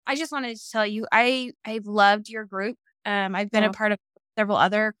I just wanted to tell you, I've loved your group. I've been a Oh, part of several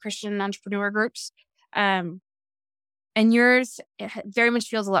other Christian entrepreneur groups. Um, and yours very much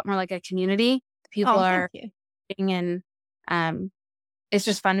feels a lot more like a community. People oh, thank are you. and um, it's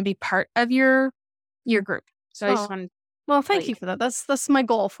just fun to be part of your group. So I just Oh, wanted to well, tell thank you. you for that. That's my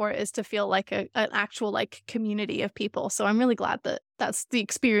goal for it, is to feel like an actual like community of people. So I'm really glad that that's the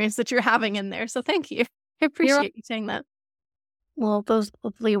experience that you're having in there. So thank you. I You're welcome. appreciate you saying that. Well, those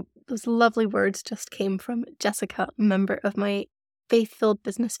lovely words just came from Jessica, a member of my faith-filled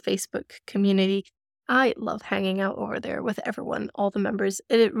business Facebook community. I love hanging out over there with everyone, all the members.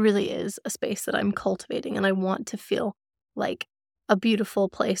 It really is a space that I'm cultivating, and I want to feel like a beautiful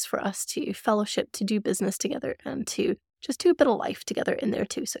place for us to fellowship, to do business together, and to just do a bit of life together in there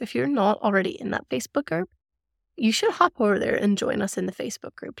too. So if you're not already in that Facebook group, you should hop over there and join us in the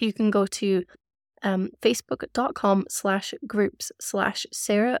Facebook group. You can go to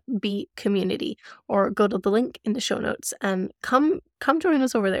facebook.com/groups/Sarah B Community, or go to the link in the show notes and come join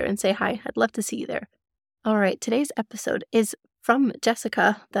us over there and say hi. I'd love to see you there. All right, today's episode is from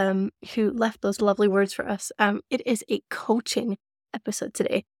Jessica, who left those lovely words for us. It is a coaching episode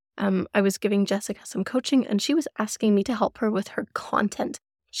today. I was giving Jessica some coaching, and she was asking me to help her with her content.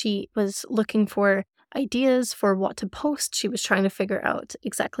 She was looking for ideas for what to post. She was trying to figure out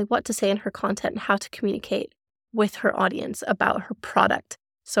exactly what to say in her content and how to communicate with her audience about her product.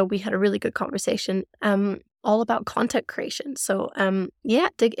 So we had a really good conversation, all about content creation. So yeah,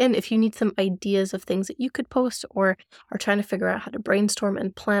 dig in if you need some ideas of things that you could post, or are trying to figure out how to brainstorm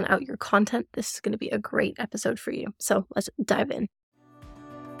and plan out your content. This is going to be a great episode for you. So let's dive in.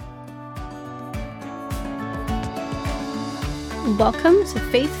 Welcome to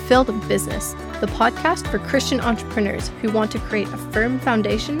Faith Filled Business, the podcast for Christian entrepreneurs who want to create a firm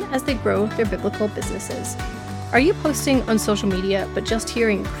foundation as they grow their biblical businesses. Are you posting on social media but just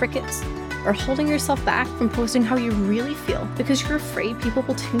hearing crickets? Or holding yourself back from posting how you really feel because you're afraid people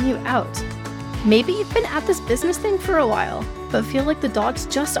will tune you out? Maybe you've been at this business thing for a while, but feel like the dots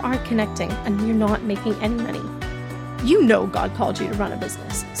just aren't connecting and you're not making any money. You know God called you to run a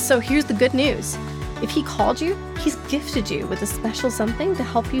business, so here's the good news. If He called you, He's gifted you with a special something to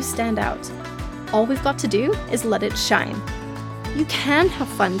help you stand out. All we've got to do is let it shine. You can have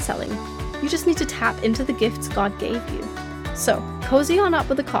fun selling. You just need to tap into the gifts God gave you. So, cozy on up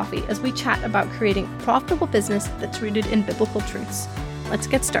with a coffee as we chat about creating a profitable business that's rooted in biblical truths. Let's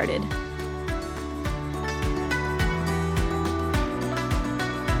get started.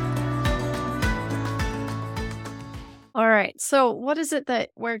 All right, so what is it that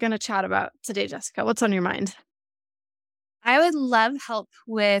we're going to chat about today, Jessica? What's on your mind? I would love help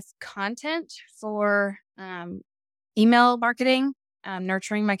with content for email marketing,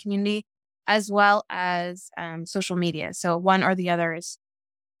 nurturing my community, as well as social media. So one or the other is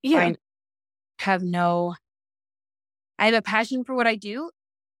Yeah. fine. I have a passion for what I do,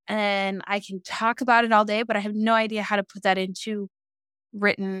 and I can talk about it all day, but I have no idea how to put that into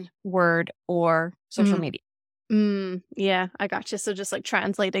written word or social Mm, media. yeah, I gotcha. So just like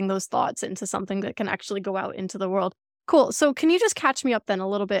translating those thoughts into something that can actually go out into the world. Cool. So can you just catch me up then a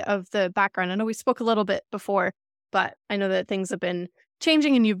little bit of the background? I know we spoke a little bit before, but I know that things have been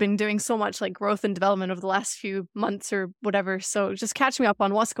changing and you've been doing so much like growth and development over the last few months or whatever. So just catch me up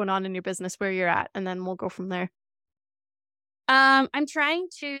on what's going on in your business, where you're at, and then we'll go from there. I'm trying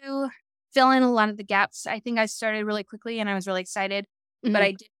to fill in a lot of the gaps. I think I started really quickly and I was really excited, but Mm-hmm.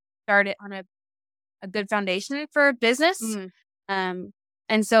 I did start it on a good foundation for business. Mm-hmm. Um,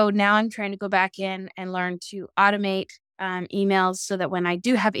 and so now I'm trying to go back in and learn to automate emails so that when I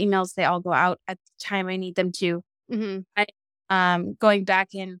do have emails, they all go out at the time I need them to. Mm-hmm. I, going back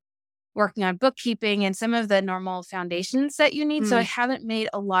and working on bookkeeping and some of the normal foundations that you need. So I haven't made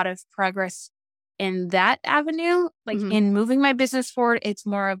a lot of progress in that avenue. Like Mm-hmm. in moving my business forward, it's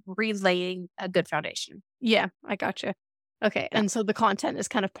more of relaying a good foundation. Yeah, I gotcha. Okay. Yeah. And so the content is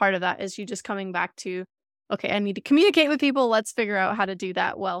kind of part of that, is you just coming back to, okay, I need to communicate with people. Let's figure out how to do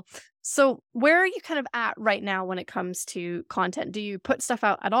that well. So where are you kind of at right now when it comes to content? Do you put stuff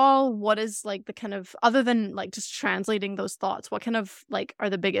out at all? What is like the kind of, other than like just translating those thoughts, what kind of like are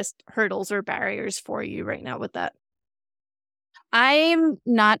the biggest hurdles or barriers for you right now with that? I'm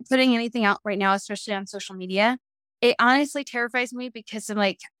not putting anything out right now, especially on social media. It honestly terrifies me because I'm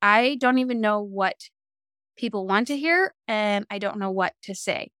like, I don't even know what people want to hear and I don't know what to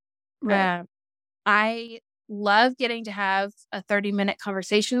say. Right. Uh, I love getting to have a 30-minute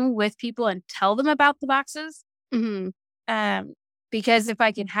conversation with people and tell them about the boxes. Mm-hmm. Um, because if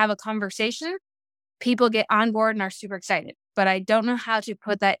I can have a conversation, people get on board and are super excited. But I don't know how to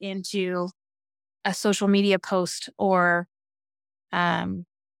put that into a social media post or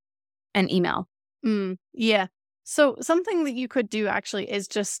and email. Yeah. So something that you could do actually is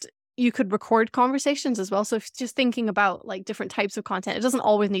just, you could record conversations as well. So if just thinking about like different types of content, it doesn't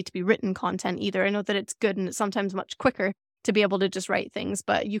always need to be written content either. I know that it's good and it's sometimes much quicker to be able to just write things,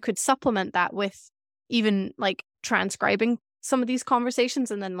 but you could supplement that with even like transcribing some of these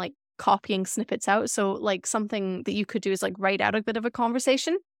conversations and then like copying snippets out. So like something that you could do is like write out a bit of a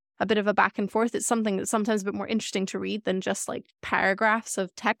conversation, a bit of a back and forth. It's something that's sometimes a bit more interesting to read than just like paragraphs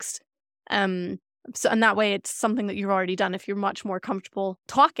of text. So, and that way it's something that you've already done. If you're much more comfortable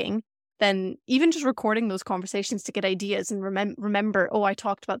talking, then even just recording those conversations to get ideas and remember, oh, I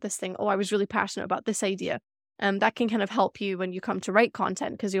talked about this thing. Oh, I was really passionate about this idea. That can kind of help you when you come to write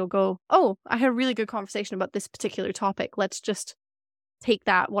content, because you'll go, oh, I had a really good conversation about this particular topic. Let's just take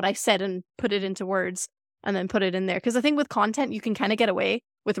that, what I said, and put it into words and then put it in there. Because I think with content, you can kind of get away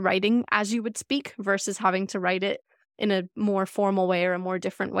with writing as you would speak versus having to write it in a more formal way or a more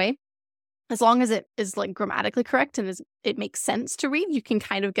different way. As long as it is like grammatically correct and it makes sense to read, you can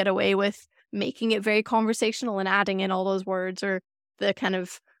kind of get away with making it very conversational and adding in all those words or the kind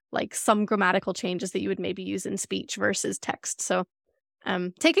of like some grammatical changes that you would maybe use in speech versus text. So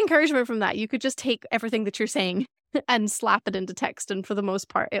take encouragement from that. You could just take everything that you're saying and slap it into text, and for the most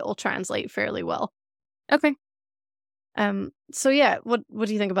part, it will translate fairly well. Okay. So yeah, what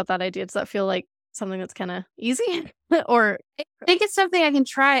do you think about that idea? Does that feel like something that's kind of easy? Or I think it's something I can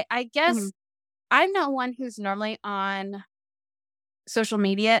try. I guess I'm not one who's normally on social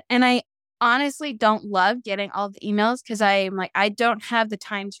media, and I honestly don't love getting all the emails because I'm like, I don't have the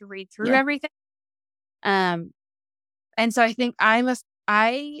time to read through everything. And so I think I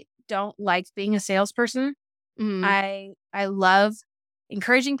don't like being a salesperson. I love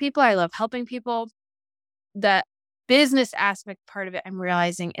encouraging people. I love helping people. The business aspect part of it, I'm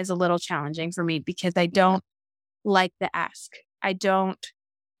realizing, is a little challenging for me because I don't like the ask. I don't.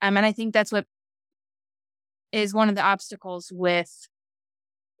 And I think that's what is one of the obstacles with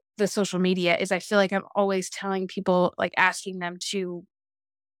the social media is I feel like I'm always telling people, like asking them to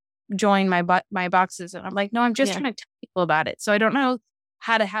join my boxes. And I'm like, no, I'm just trying to tell people about it. So I don't know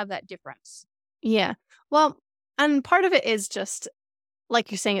how to have that difference. Yeah. Well, and part of it is just,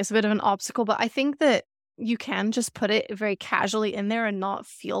 like you're saying, it's a bit of an obstacle, but I think that you can just put it very casually in there and not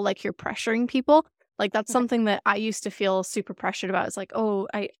feel like you're pressuring people. Like that's something that I used to feel super pressured about. It's like, oh,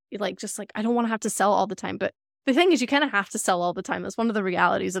 I don't want to have to sell all the time. But the thing is, you kind of have to sell all the time. It's one of the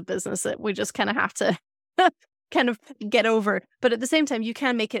realities of business that we just kind of have to kind of get over. But at the same time, you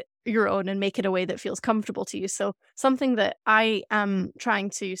can make it your own and make it a way that feels comfortable to you. So something that I am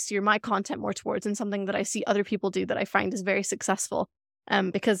trying to steer my content more towards, and something that I see other people do that I find is very successful,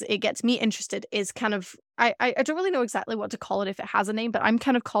 because it gets me interested, is kind of, I don't really know exactly what to call it if it has a name, but I'm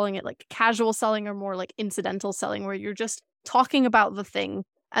kind of calling it like casual selling or more like incidental selling, where you're just talking about the thing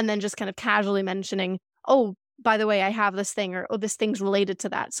and then just kind of casually mentioning, oh, by the way, I have this thing, or, oh, this thing's related to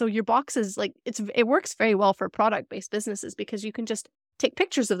that. So your boxes, like it works very well for product-based businesses because you can just take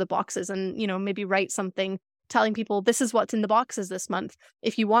pictures of the boxes and, maybe write something telling people this is what's in the boxes this month.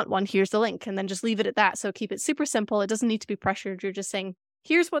 If you want one, here's the link, and then just leave it at that. So keep it super simple. It doesn't need to be pressured. You're just saying,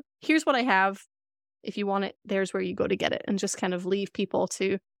 here's what I have. If you want it, there's where you go to get it, and just kind of leave people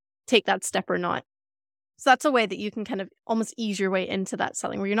to take that step or not. So that's a way that you can kind of almost ease your way into that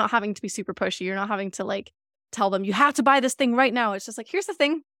selling, where you're not having to be super pushy. You're not having to like tell them you have to buy this thing right now. It's just like, here's the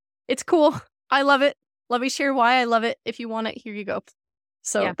thing. It's cool. I love it. Let me share why I love it. If you want it, here you go.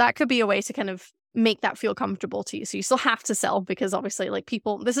 So that could be a way to kind of make that feel comfortable to you. So you still have to sell, because obviously like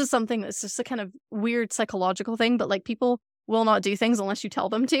people, this is something that's just a kind of weird psychological thing, but like people will not do things unless you tell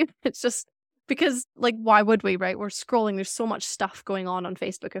them to. It's just because like, why would we, right? We're scrolling. There's so much stuff going on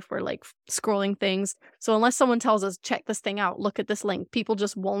Facebook if we're like scrolling things. So unless someone tells us, check this thing out, look at this link, people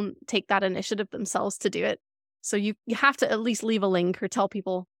just won't take that initiative themselves to do it. So you have to at least leave a link or tell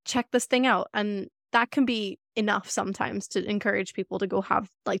people, check this thing out. And that can be enough sometimes to encourage people to go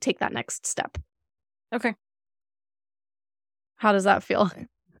take that next step. Okay. How does that feel?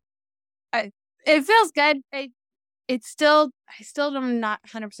 It feels good. I still am not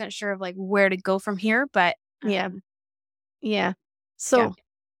 100% sure of like where to go from here, but yeah. So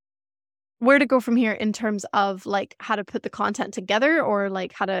where to go from here in terms of like how to put the content together, or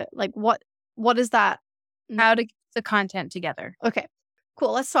like how to like what is that? How to get the content together. Okay,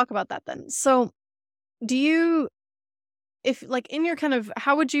 cool. Let's talk about that then. So if like in your kind of,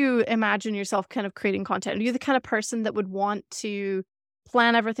 how would you imagine yourself kind of creating content? Are you the kind of person that would want to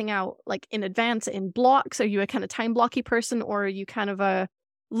plan everything out like in advance in blocks? Are you a kind of time blocky person, or are you kind of a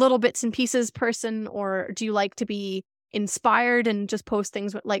little bits and pieces person, or do you like to be inspired and just post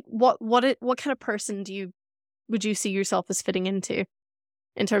things? Like what kind of person would you see yourself as fitting into?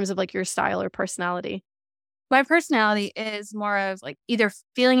 in terms of like your style or personality? My personality is more of like either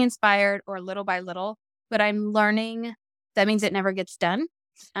feeling inspired or little by little, but I'm learning that means it never gets done.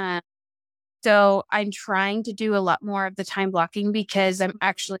 Uh, so I'm trying to do a lot more of the time blocking because I'm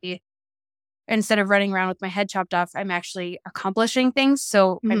actually, instead of running around with my head chopped off, I'm actually accomplishing things.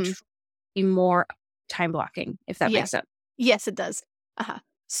 So I'm Mhm. trying more time blocking, if that Yeah. makes sense. Yes, it does. Uh-huh.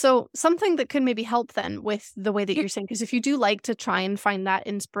 So something that could maybe help then with the way that Yeah. you're saying, because if you do like to try and find that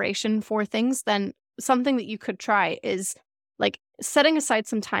inspiration for things, then something that you could try is like setting aside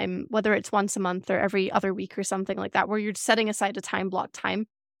some time, whether it's once a month or every other week or something like that, where you're setting aside a time block time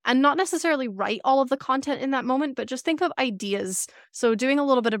and not necessarily write all of the content in that moment, but just think of ideas. So doing a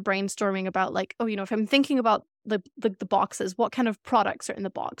little bit of brainstorming about like, oh, if I'm thinking about the boxes, what kind of products are in the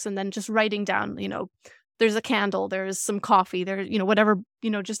box? And then just writing down, there's a candle, there's some coffee, there, whatever,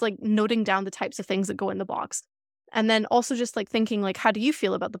 just like noting down the types of things that go in the box. And then also just like thinking like, how do you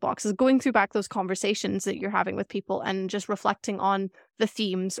feel about the boxes? Going through back those conversations that you're having with people and just reflecting on the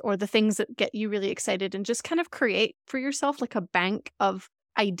themes or the things that get you really excited and just kind of create for yourself like a bank of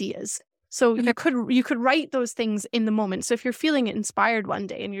ideas. So Okay. you could write those things in the moment. So if you're feeling inspired one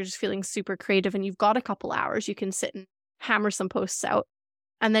day and you're just feeling super creative and you've got a couple hours, you can sit and hammer some posts out.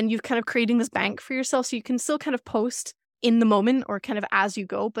 And then you've kind of creating this bank for yourself so you can still kind of post in the moment or kind of as you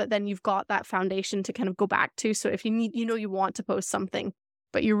go, but then you've got that foundation to kind of go back to. So if you need, you want to post something,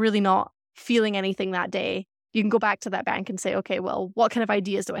 but you're really not feeling anything that day, you can go back to that bank and say, okay, well, what kind of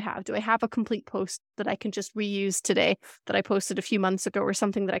ideas do I have? Do I have a complete post that I can just reuse today that I posted a few months ago or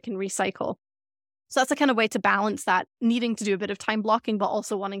something that I can recycle? So that's a kind of way to balance that needing to do a bit of time blocking, but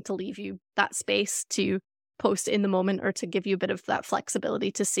also wanting to leave you that space to post in the moment or to give you a bit of that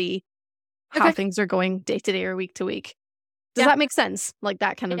flexibility to see how Okay. things are going day to day or week to week. Does Yeah. that make sense? Like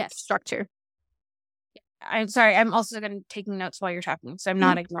that kind of Yes. structure? I'm sorry. I'm also going to taking notes while you're talking, so I'm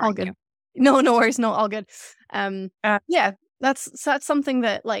not All ignoring good. you. No worries. No, all good. Uh, Yeah, that's something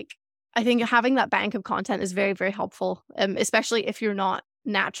that like I think having that bank of content is very, very helpful. Especially if you're not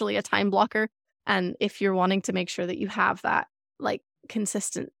naturally a time blocker and if you're wanting to make sure that you have that like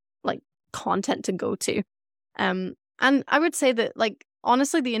consistent like content to go to. And I would say that like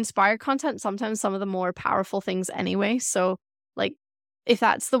honestly, the inspired content sometimes some of the more powerful things anyway. So like if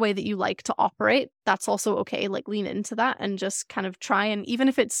that's the way that you like to operate, that's also okay. Like lean into that and just kind of try and even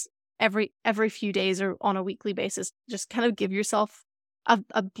if it's every few days or on a weekly basis, just kind of give yourself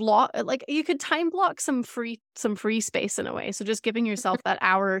a block. Like you could time block some free space in a way. So just giving yourself that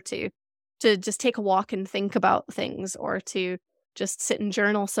hour or two to just take a walk and think about things or to just sit and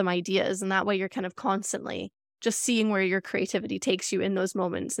journal some ideas. And that way you're kind of constantly just seeing where your creativity takes you in those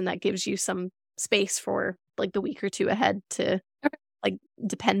moments. And that gives you some space for like the week or two ahead to like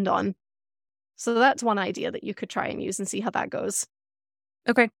depend on. So that's one idea that you could try and use and see how that goes.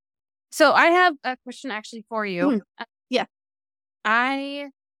 okay. So I have a question actually for you. Mhm. Yeah.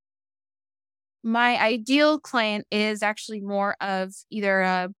 My ideal client is actually more of either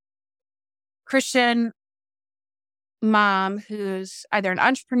a Christian mom who's either an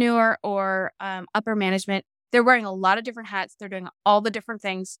entrepreneur or upper management. They're wearing a lot of different hats. They're doing all the different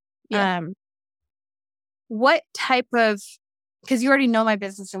things. Yeah. What type of, because you already know my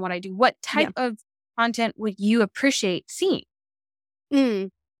business and what I do, what Yeah. type of content would you appreciate seeing? Mm.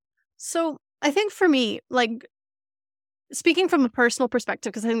 So I think for me, like speaking from a personal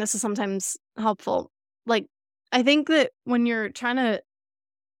perspective, because I think this is sometimes helpful, like I think that when you're trying to,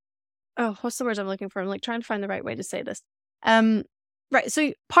 oh, what's the word I'm looking for? I'm like trying to find the right way to say this. Um, right.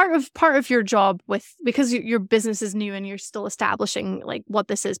 So part of your job with because your business is new and you're still establishing like what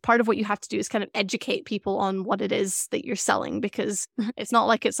this is. Part of what you have to do is kind of educate people on what it is that you're selling because it's not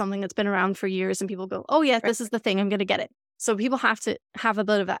like it's something that's been around for years and people go, oh yeah, this is the thing. I'm going to get it. So people have to have a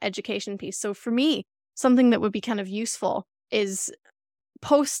bit of that education piece. So for me, something that would be kind of useful is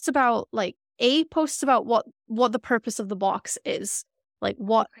posts about like posts about what the purpose of the box is. Like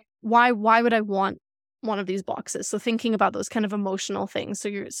why would I want one of these boxes? So thinking about those kind of emotional things.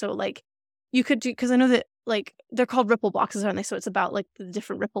 So like you could do because I know that like they're called ripple boxes, aren't they? So it's about like the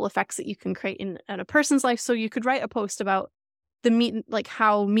different ripple effects that you can create in a person's life. So you could write a post about like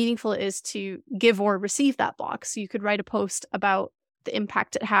how meaningful it is to give or receive that box. So you could write a post about the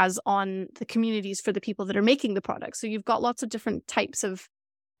impact it has on the communities for the people that are making the product. So you've got lots of different types of,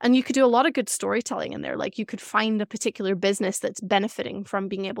 and you could do a lot of good storytelling in there. Like you could find a particular business that's benefiting from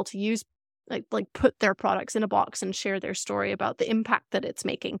being able to use, like put their products in a box and share their story about the impact that it's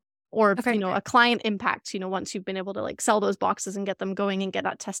making. Or, Okay. a client impact, once you've been able to like sell those boxes and get them going and get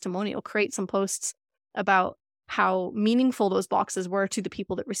that testimonial, create some posts about how meaningful those boxes were to the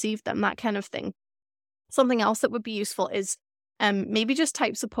people that received them, that kind of thing. Something else that would be useful is maybe just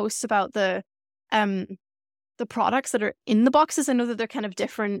types of posts about the products that are in the boxes. I know that they're kind of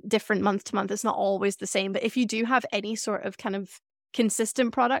different month to month. It's not always the same, but if you do have any sort of kind of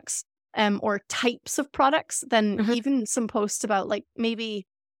consistent products or types of products, then even some posts about like maybe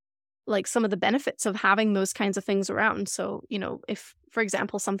like some of the benefits of having those kinds of things around. So, you know, if, for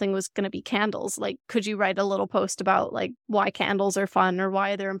example, something was going to be candles, like, could you write a little post about like why candles are fun or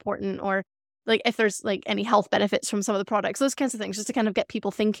why they're important, or like if there's like any health benefits from some of the products, those kinds of things, just to kind of get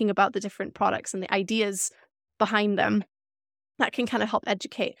people thinking about the different products and the ideas behind them. That can kind of help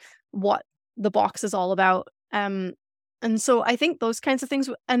educate what the box is all about. And so I think those kinds of things,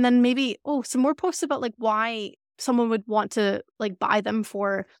 and then maybe, some more posts about like why someone would want to like buy them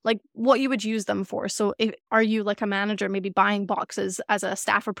for, like what you would use them for. So are you like a manager maybe buying boxes as a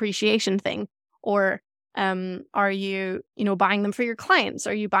staff appreciation thing, or are you, buying them for your clients?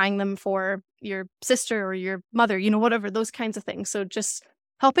 Are you buying them for your sister or your mother, whatever, those kinds of things. So just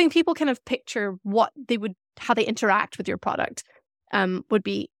helping people kind of picture how they interact with your product would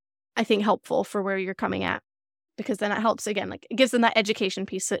be, I think, helpful for where you're coming at, because then it helps, again, like it gives them that education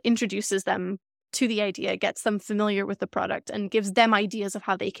piece that introduces them to the idea, gets them familiar with the product, and gives them ideas of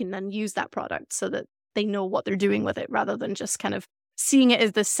how they can then use that product so that they know what they're doing with it, rather than just kind of seeing it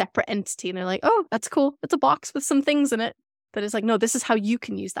as this separate entity. And they're like, oh, that's cool. It's a box with some things in it. But it's like, no, this is how you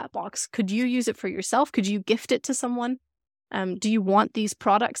can use that box. Could you use it for yourself? Could you gift it to someone? Do you want these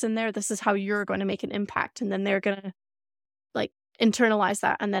products in there? This is how you're going to make an impact. And then they're going to like internalize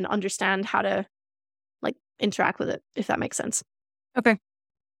that and then understand how to like interact with it, if that makes sense. Okay.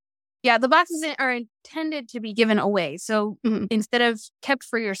 Yeah, the boxes are intended to be given away. So instead of kept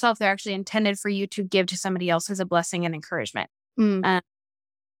for yourself, they're actually intended for you to give to somebody else as a blessing and encouragement.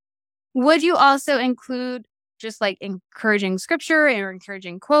 Would you also include just like encouraging scripture or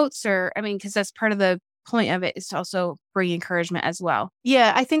encouraging quotes? Or, I mean, because that's part of the point of it, is to also bring encouragement as well.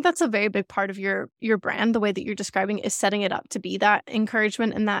 Yeah, I think that's a very big part of your brand. The way that you're describing it is setting it up to be that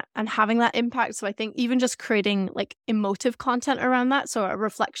encouragement and having that impact. So I think even just creating like emotive content around that, so a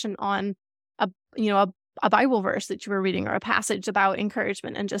reflection on a Bible verse that you were reading or a passage about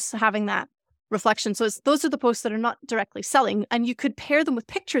encouragement, and just having that reflection. So those are the posts that are not directly selling, and you could pair them with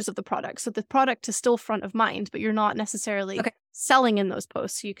pictures of the product, so the product is still front of mind, but you're not necessarily selling in those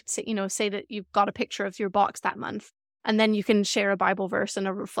posts. So you could say that you've got a picture of your box that month, and then you can share a Bible verse and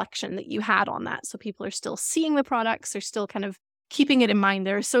a reflection that you had on that. So people are still seeing the products, they're still kind of keeping it in mind,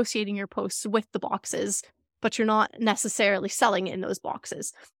 they're associating your posts with the boxes, but you're not necessarily selling in those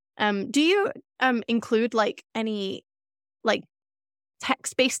boxes. Do you include like any like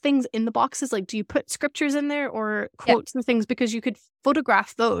text-based things in the boxes? Like, do you put scriptures in there or quotes and things? Because you could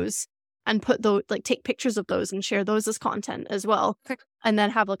photograph those and put those, like take pictures of those and share those as content as well. And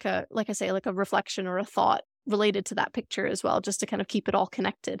then have like a reflection or a thought related to that picture as well, just to kind of keep it all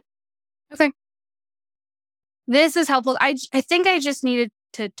connected. Okay. This is helpful. I think I just needed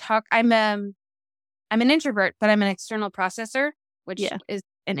to talk. I'm an introvert, but I'm an external processor, which is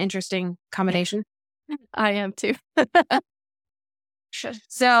an interesting combination. I am too.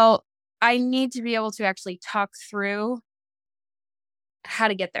 So I need to be able to actually talk through how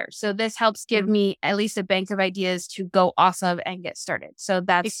to get there. So this helps give me at least a bank of ideas to go off of and get started. So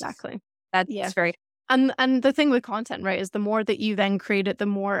that's very. And the thing with content, right, is the more that you then create it, the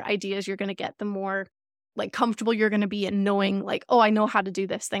more ideas you're going to get, the more like comfortable you're going to be in knowing like, oh, I know how to do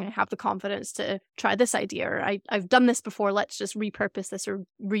this thing. I have the confidence to try this idea, or I've done this before. Let's just repurpose this or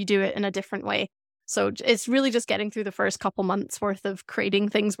redo it in a different way. So it's really just getting through the first couple months worth of creating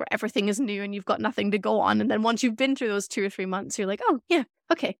things where everything is new and you've got nothing to go on. And then once you've been through those 2 or 3 months, you're like, oh yeah,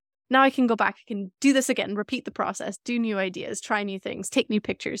 okay, now I can go back, I can do this again, repeat the process, do new ideas, try new things, take new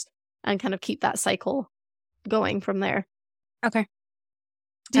pictures, and kind of keep that cycle going from there. Okay.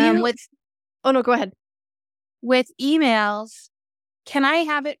 Oh no, go ahead. With emails, can I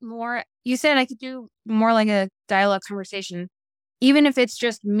have it more? You said I could do more like a dialogue conversation. Even if it's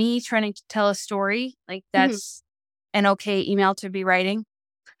just me trying to tell a story, like that's an okay email to be writing.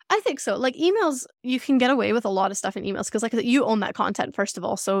 I think so. Like emails, you can get away with a lot of stuff in emails because, like I said, you own that content first of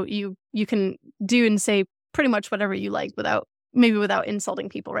all. So you can do and say pretty much whatever you like without insulting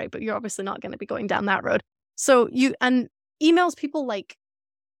people, right? But you're obviously not going to be going down that road. So emails, people like.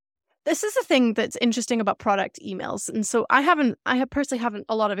 This is a thing that's interesting about product emails. And so I personally haven't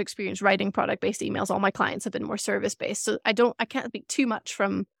a lot of experience writing product-based emails. All my clients have been more service-based. So I can't speak too much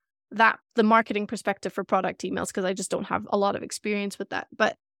from the marketing perspective for product emails, because I just don't have a lot of experience with that.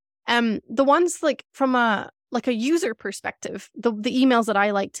 But the ones like from a user perspective, the emails that I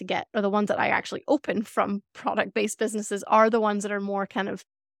like to get are the ones that I actually open from product-based businesses, are the ones that are more kind of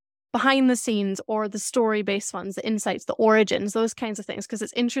behind the scenes or the story-based ones, the insights, the origins, those kinds of things, because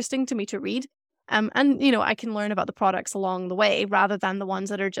it's interesting to me to read. And, I can learn about the products along the way rather than the ones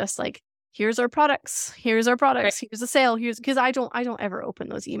that are just like, here's our products, here's a sale, because I don't ever open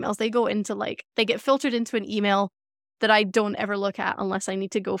those emails. They go into they get filtered into an email that I don't ever look at unless I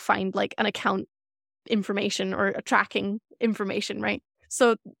need to go find an account information or a tracking information, right?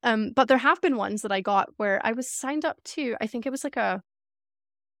 So, but there have been ones that I got where I was signed up to, I think it was a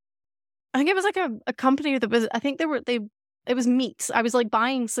company that was, I think it was meat. I was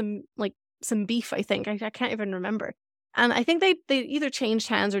buying some beef, I think. I can't even remember. And I think they either changed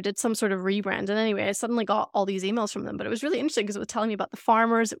hands or did some sort of rebrand. And anyway, I suddenly got all these emails from them. But it was really interesting because it was telling me about the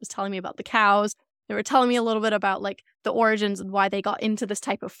farmers. It was telling me about the cows. They were telling me a little bit about the origins and why they got into this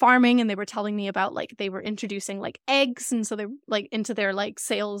type of farming. And they were telling me about they were introducing eggs. And so they were into their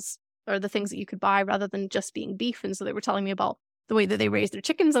sales or the things that you could buy rather than just being beef. And so they were telling me about the way that they raise their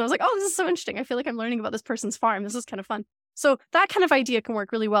chickens. And I was like, oh, this is so interesting. I feel like I'm learning about this person's farm. This is kind of fun. So that kind of idea can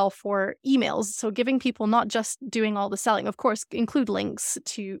work really well for emails. So giving people not just doing all the selling, of course, include links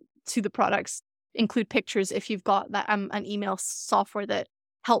to the products, include pictures if you've got that an email software that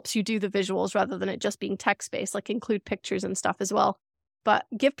helps you do the visuals rather than it just being text-based, include pictures and stuff as well. But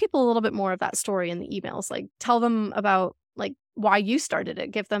give people a little bit more of that story in the emails. Tell them about why you started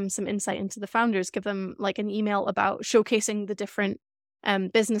it. Give them some insight into the founders. Give them an email about showcasing the different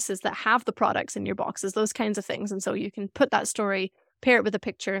businesses that have the products in your boxes, those kinds of things. And so you can put that story, pair it with a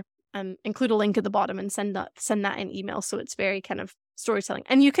picture, include a link at the bottom and send that in email. So it's very kind of storytelling.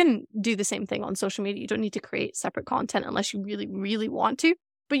 And you can do the same thing on social media. You don't need to create separate content unless you really, really want to,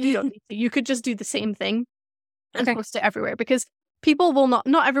 but you don't need to. You could just do the same thing and post it everywhere, because people will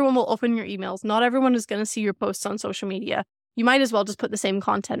not everyone will open your emails. Not everyone is going to see your posts on social media. You might as well just put the same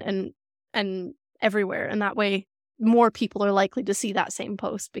content and everywhere. And that way more people are likely to see that same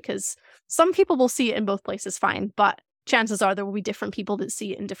post, because some people will see it in both places fine, but chances are there will be different people that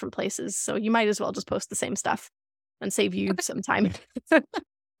see it in different places. So you might as well just post the same stuff and save you some time.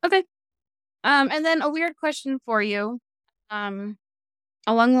 Okay. And then a weird question for you, along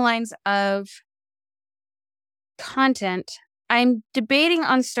the lines of content. I'm debating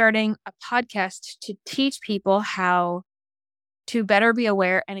on starting a podcast to teach people how to better be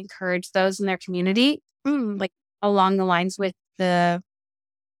aware and encourage those in their community, along the lines with the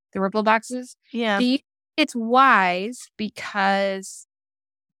Ripple boxes. Yeah. Do you think it's wise, because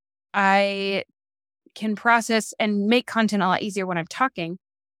I can process and make content a lot easier when I'm talking?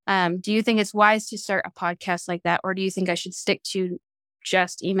 Do you think it's wise to start a podcast like that? Or do you think I should stick to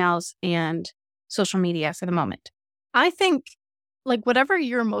just emails and social media for the moment? I think whatever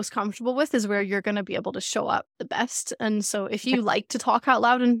you're most comfortable with is where you're going to be able to show up the best. And so if you like to talk out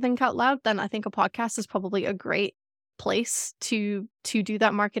loud and think out loud, then I think a podcast is probably a great place to do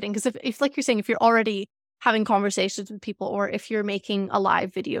that marketing. Because if like you're saying, if you're already having conversations with people, or if you're making a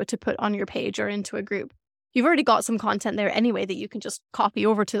live video to put on your page or into a group, you've already got some content there anyway that you can just copy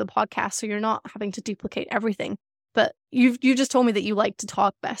over to the podcast. So you're not having to duplicate everything. But you just told me that you like to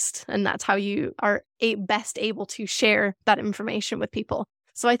talk best, and that's how you are best able to share that information with people.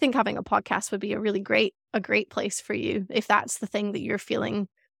 So I think having a podcast would be a great place for you if that's the thing that you're feeling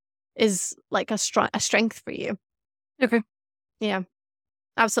is a strength for you. Okay. Yeah,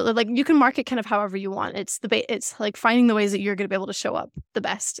 absolutely. You can market kind of however you want. It's finding the ways that you're going to be able to show up the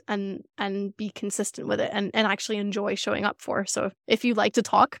best and be consistent with it and actually enjoy showing up for. So if you like to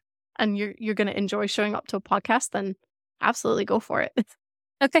talk and you're going to enjoy showing up to a podcast, then absolutely go for it.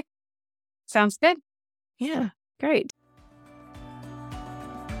 Okay. Sounds good. Yeah, great.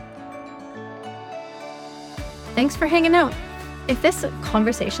 Thanks for hanging out. If this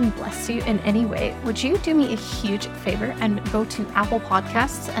conversation blessed you in any way, would you do me a huge favor and go to Apple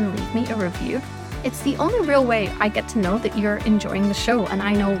Podcasts and leave me a review? It's the only real way I get to know that you're enjoying the show, and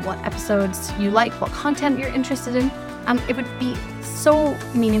I know what episodes you like, what content you're interested in. It would be so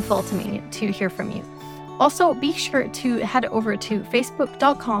meaningful to me to hear from you. Also, be sure to head over to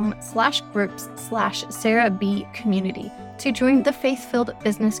facebook.com/groups/SarahB community to join the Faith-Filled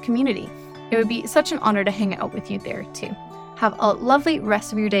Business community. It would be such an honor to hang out with you there too. Have a lovely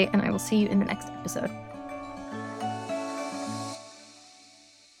rest of your day, and I will see you in the next episode.